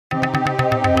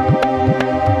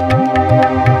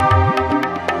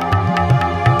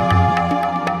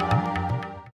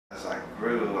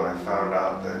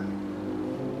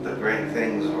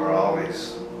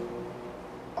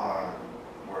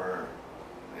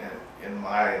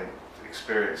my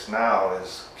experience now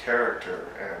is character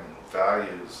and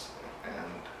values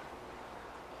and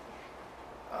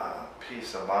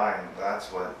peace of mind.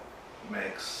 That's what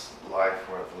makes life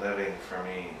worth living for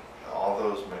me. All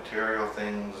those material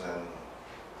things and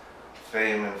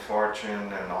fame and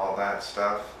fortune and all that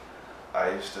stuff,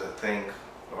 I used to think,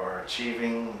 or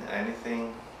achieving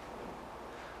anything,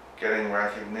 getting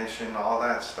recognition, all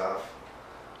that stuff,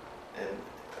 and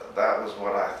that was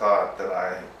what I thought that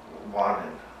I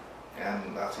wanted,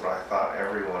 and that's what I thought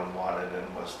everyone wanted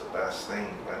and was the best thing.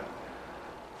 But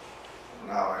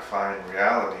now I find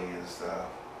reality is the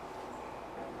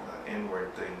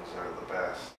inward things are the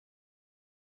best.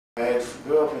 My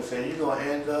ex-girlfriend said, you're going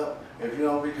to end up, if you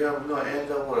don't be careful, you're going to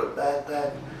end up with a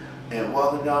backpack and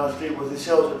walking down the street with the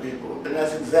shelter people. And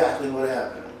that's exactly what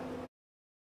happened.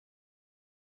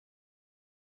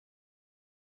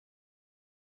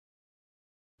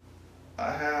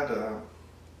 I had a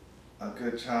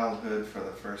good childhood for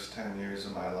the first 10 years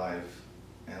of my life,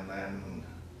 and then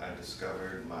I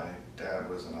discovered my dad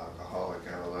was an alcoholic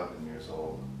at 11 years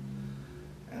old.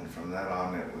 And from then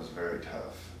on it was very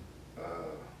tough.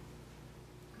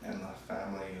 And the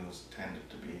family was tended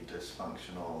to be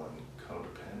dysfunctional and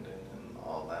codependent and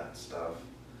all that stuff,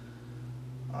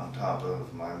 on top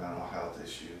of my mental health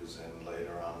issues and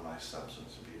later on my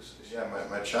substance abuse issues. Yeah,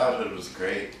 my childhood was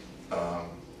great.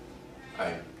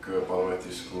 I grew up all the way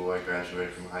through school. I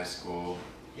graduated from high school.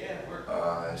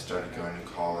 I started going to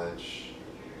college,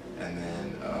 and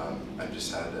then I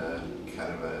just had a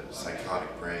kind of a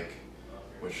psychotic break,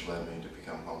 which led me to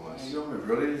become homeless. You want me to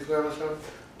really describe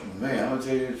myself? Man, I'm going to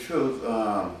tell you the truth.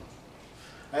 I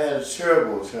had a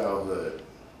terrible childhood.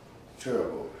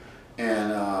 Terrible.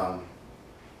 And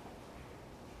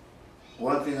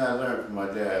one thing I learned from my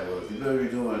dad was you better be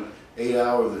doing 8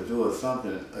 hours of doing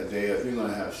something a day if you're going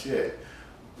to have shit.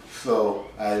 So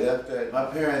I left that. My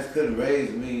parents couldn't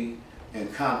raise me in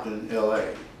Compton, LA.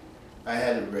 I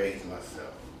had to raise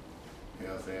myself. You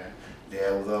know what I'm saying?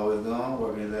 Dad was always gone,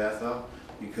 working his ass off,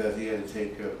 because he had to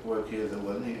take care of 4 kids that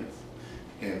wasn't his,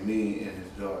 and me and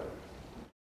his daughter.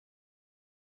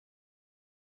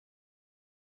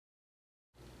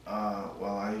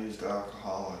 Well, I used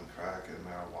alcohol and crack and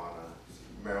marijuana.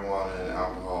 Marijuana and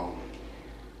alcohol,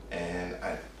 and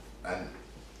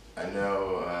I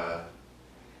know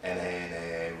NA and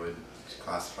AA would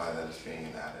classify that as being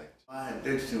an addict. My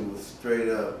addiction was straight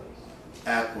up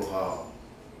alcohol,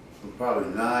 from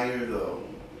probably 9 years old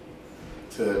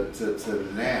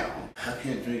to now. I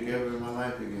can't drink ever in my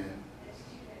life again.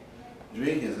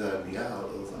 Drinking's got to be out,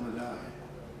 or I'm gonna die.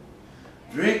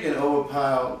 Drinking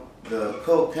overpowered the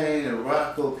cocaine and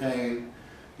rock cocaine,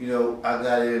 you know, I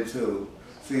got into.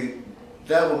 See,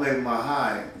 that will make my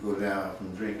high go down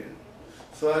from drinking.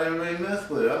 So I didn't really mess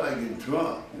with it. I like getting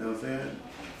drunk, you know what I'm saying?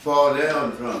 Fall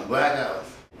down drunk,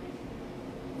 blackouts.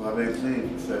 Well, I've been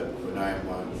clean for 9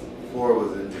 months. 4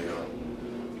 was in jail.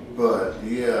 But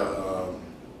yeah,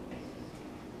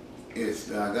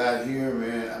 I got here,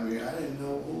 man, I mean, I didn't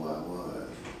know who I was.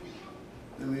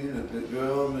 I mean, the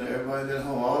girls and everybody at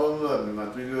home, all of them loved me. My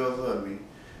 3 girls loved me.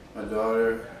 My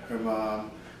daughter, her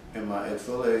mom, and my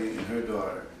ex-old lady and her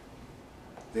daughter.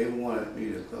 They wanted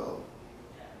me to go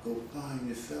find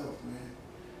yourself, man.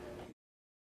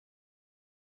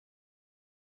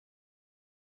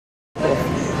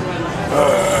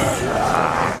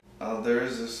 There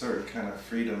is a certain kind of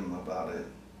freedom about it,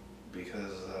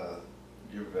 because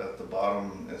you're at the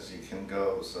bottom as you can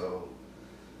go, so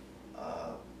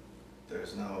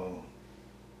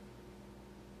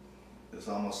it's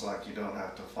almost like you don't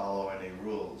have to follow any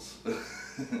rules.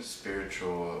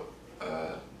 Spiritual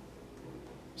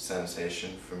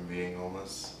sensation from being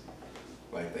homeless.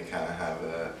 Like they kind of have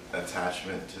an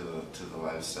attachment to the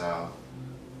lifestyle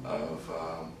of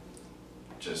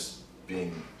just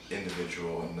being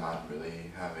individual and not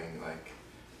really having like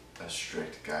a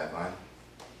strict guideline.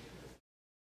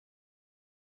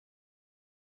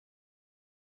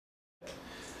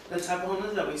 The type of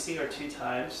homeless that we see are 2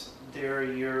 types. They're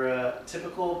your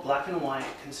typical black and white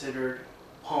considered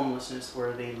homelessness,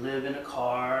 where they live in a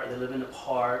car, they live in a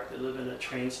park, they live in a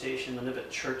train station, they live at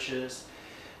churches,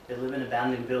 they live in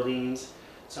abandoned buildings.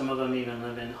 Some of them even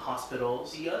live in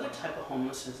hospitals. The other type of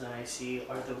homelessness that I see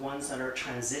are the ones that are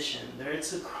transitioned.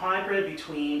 It's a hybrid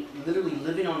between literally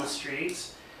living on the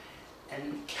streets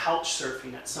and couch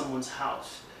surfing at someone's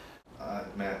house.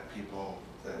 I've met people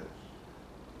that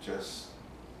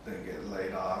they get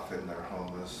laid off and they're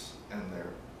homeless and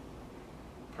they're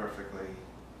perfectly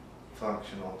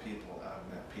functional people. I've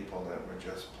met people that were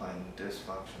just plain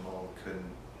dysfunctional,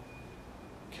 couldn't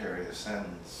carry a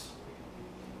sentence,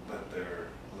 but they're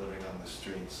living on the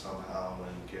streets somehow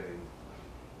and getting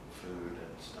food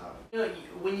and stuff. You know,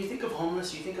 when you think of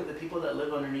homeless, you think of the people that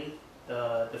live underneath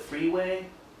the freeway,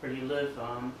 or you live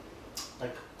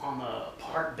like on a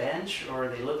park bench, or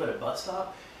they live at a bus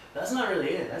stop. That's not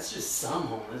really it. That's just some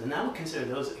homeless, and I would consider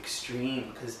those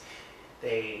extreme because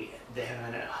they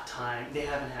haven't had time. They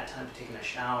haven't had time to take a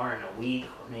shower in a week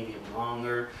or maybe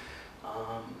longer.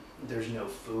 There's no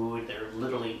food.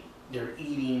 They're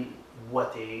eating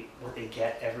what they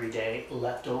get every day,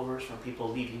 leftovers from people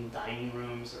leaving dining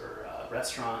rooms or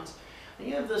restaurants. And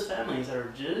you have those families that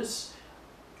are just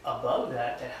above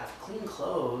that have clean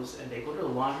clothes, and they go to the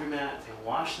laundromat, they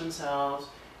wash themselves,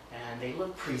 and they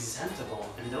look presentable.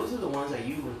 And those are the ones that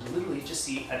you would literally just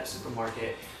see at a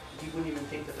supermarket. You wouldn't even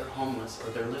think that they're homeless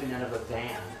or they're living out of a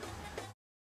van.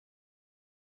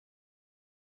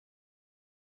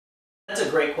 That's a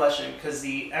great question, because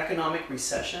the economic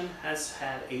recession has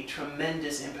had a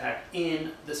tremendous impact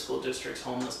in the school district's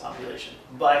homeless population,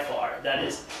 by far. That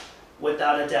is,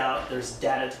 without a doubt, there's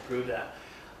data to prove that.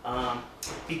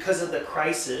 Because of the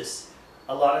crisis,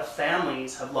 a lot of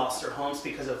families have lost their homes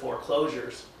because of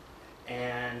foreclosures,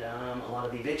 and a lot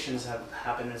of evictions have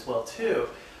happened as well too.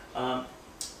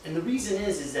 And the reason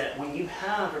is that when you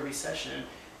have a recession,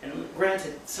 and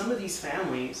granted, some of these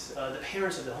families, the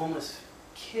parents of the homeless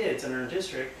kids in our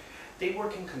district, they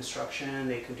work in construction,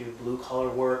 they can do blue-collar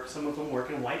work, some of them work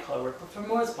in white-collar work, but for the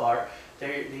most part,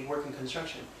 they work in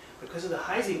construction. Because of the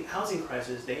housing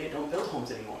crisis, they don't build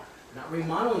homes anymore. They're not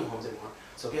remodeling homes anymore.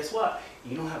 So guess what?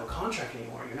 You don't have a contract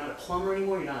anymore. You're not a plumber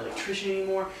anymore, you're not an electrician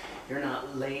anymore, you're not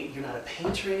a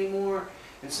painter anymore.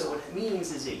 And so what it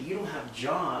means is that you don't have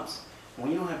jobs. When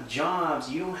you don't have jobs,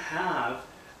 you don't have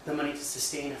the money to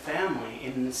sustain a family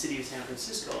in the city of San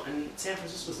Francisco. And San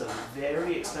Francisco is a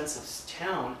very expensive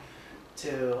town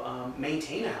to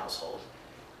maintain a household.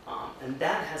 And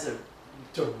that has a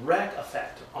direct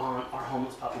effect on our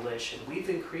homeless population. We've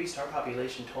increased our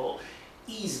population total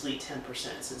easily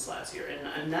 10% since last year.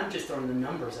 And I'm just throwing the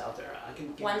numbers out there.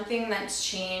 One thing that's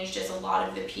changed is a lot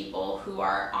of the people who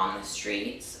are on the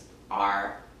streets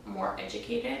are more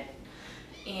educated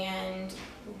and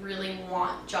really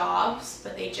want jobs,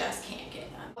 but they just can't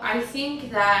get them. I think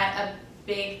that a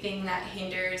big thing that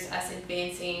hinders us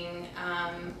advancing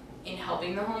in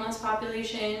helping the homeless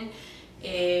population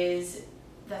is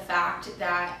the fact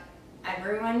that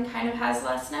everyone kind of has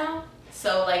less now.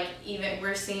 So like, even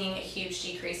we're seeing a huge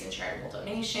decrease in charitable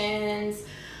donations.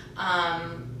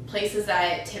 Places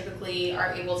that typically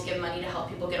are able to give money to help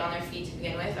people get on their feet to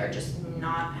begin with are just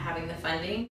not having the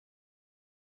funding.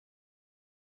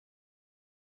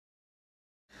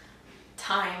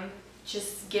 Time,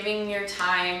 just giving your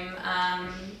time.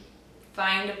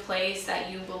 Find a place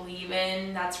that you believe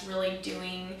in that's really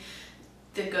doing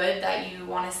the good that you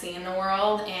want to see in the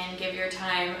world, and give your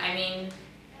time. I mean,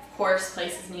 of course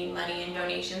places need money and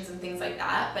donations and things like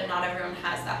that, but not everyone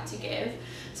has that to give.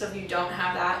 So if you don't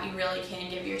have that, you really can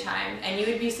give your time. And you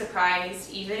would be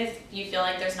surprised, even if you feel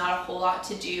like there's not a whole lot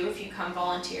to do if you come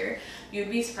volunteer, you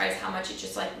would be surprised how much it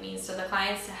just like means to the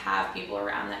clients to have people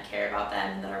around that care about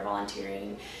them and that are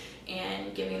volunteering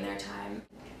and giving their time.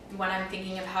 When I'm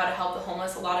thinking of how to help the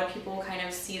homeless, a lot of people kind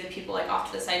of see the people like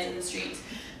off to the sides of the streets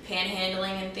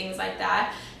panhandling and things like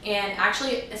that. And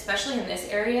actually, especially in this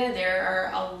area, there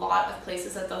are a lot of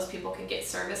places that those people could get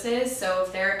services. So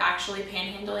if they're actually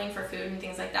panhandling for food and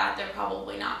things like that, they're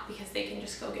probably not, because they can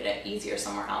just go get it easier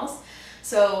somewhere else.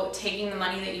 So taking the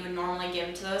money that you would normally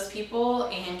give to those people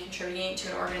and contributing it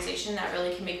to an organization that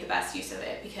really can make the best use of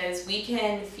it, because we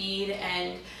can feed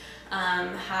and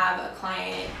have a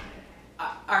client.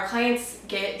 Our clients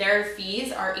get their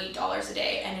fees are $8 a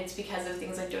day, and it's because of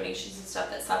things like donations and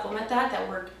stuff that supplement that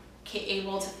we're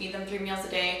able to feed them 3 meals a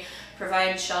day,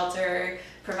 provide shelter,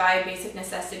 provide basic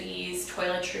necessities,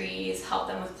 toiletries, help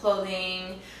them with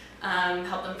clothing,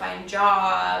 help them find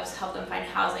jobs, help them find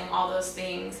housing, all those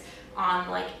things on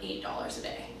like $8 a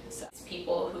day. So it's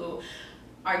people who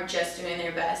are just doing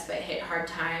their best but hit hard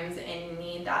times and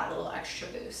need that little extra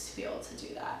boost to be able to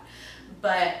do that.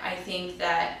 But I think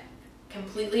that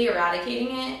completely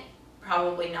eradicating it,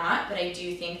 probably not, but I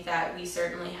do think that we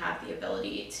certainly have the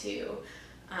ability to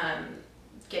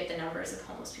get the numbers of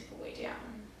homeless people way down.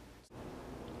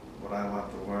 What I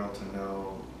want the world to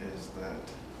know is that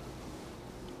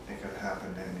it could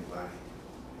happen to anybody.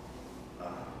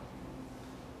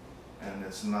 And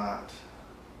it's not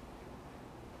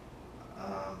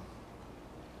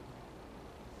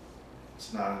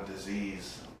a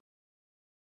disease